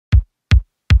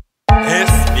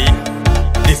SB,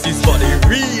 this is for the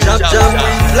real Jab jab,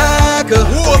 we blacker.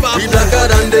 We blacker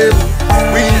than them.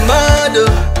 We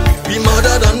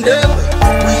madder than them.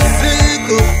 We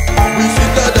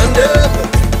sicker than them.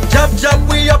 Jab jab,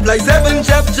 we up like 7.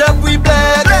 Jab jab, we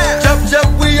black. Jab jab,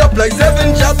 we up like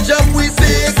 7. Jab jab, we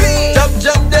sick. Jab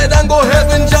jab, dead and go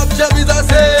heaven. Jab jab is a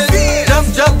sin. Jab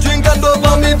jab, drink and go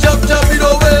vomit. Jab jab, we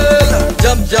do well.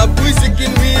 Jab jab, we sick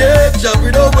in we head. Jab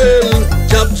we do well.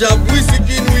 Jab jab, we sick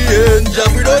in we head.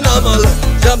 Jab we do normal.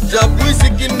 Jab jab, we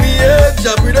sick in we head.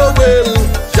 Jab we do well.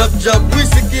 Jab jab, we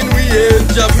sick in we head.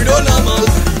 Jab we do normal.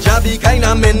 Jab he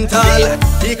kinda mental,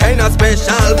 he kinda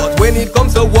special, but when it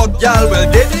comes to work, y'all, well,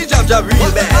 they the jab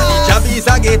real bad. The jab is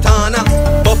a getana,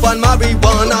 puff and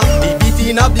marijuana. He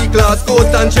beating up the glass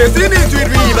coat and chasing it with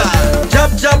rival.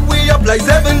 Jab jab, we up like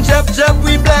 7. Jab jab,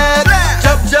 we black.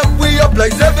 Jab jab, we up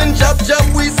like 7. Jab jab,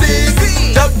 we sick.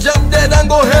 Jab jab, dead and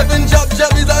go heaven. Jab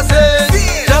jab is a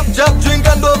sin. Jab jab, drink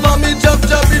and go vomit. Jab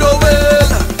jab, we do well.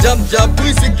 Jab jab,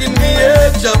 we sick in we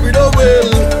head. Jab we do well.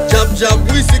 Jab jab,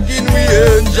 we sick in we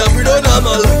head. Jab we do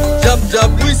normal. Jab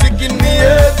jab, we sick in we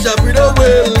head. Jab we do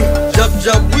well. Jab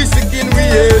jab, we sick in we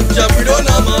head. Jab we do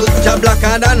normal. Jab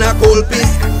blacker than a cold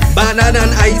piece, banner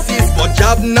than ISIS, but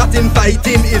jab not in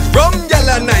fighting is rum, girl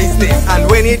and niceness. And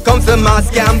when it comes to mass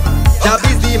camp, jab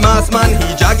is the mass man.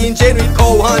 He jogging chain with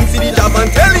cow hand, see the jab on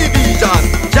television.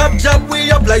 Jab jab,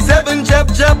 we up like 7. Jab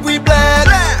jab, we black.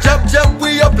 Jab jab,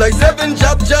 we up like 7.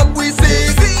 Jab jab, we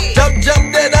sick. Jab jab,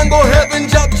 dead and go heaven.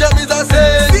 Jab jab is a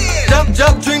sin. Jab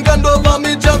jab, drink and go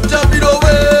vomit. Jab jab, we do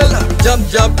well. Jab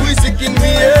jab, we sick in we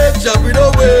head. Jab we do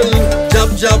well. Jab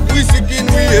jab, we sick in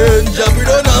we head. Jab we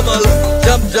do normal.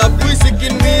 Jab jab, we sick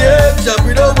in we head. Jab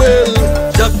we do well.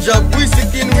 Jab jab, we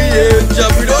sick in we head.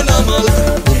 Jab we do normal.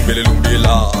 Umbele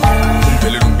lumbela,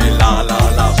 umbele lumbela la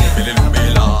la, umbele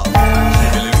lumbela,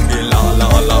 umbele lumbela la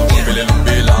la, umbele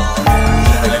lumbela,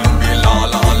 umbele lumbela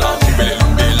la la, umbele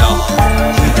lumbela,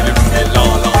 umbele lumbela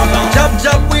la la. Jab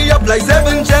jab, we up like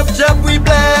 7. Jab jab, we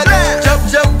black. Jab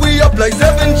jab, we up like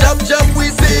 7. Jab jab, we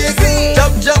sick.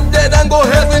 Jab jab, dead and go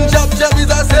heaven. Jab jab is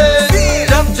a sin.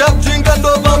 Jab jab, drink and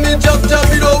go vomit. Jab jab,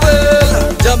 we do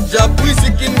well. Jab jab, we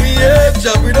sick in we head.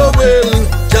 Jab we do well.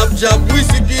 Jab jab, we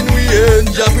sick in we head.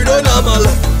 Jab we do normal.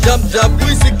 Jab jab,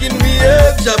 we sick in we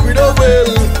head. Jab we do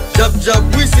well. Jab jab,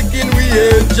 we sick in we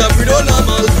head. Jab we do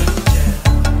normal.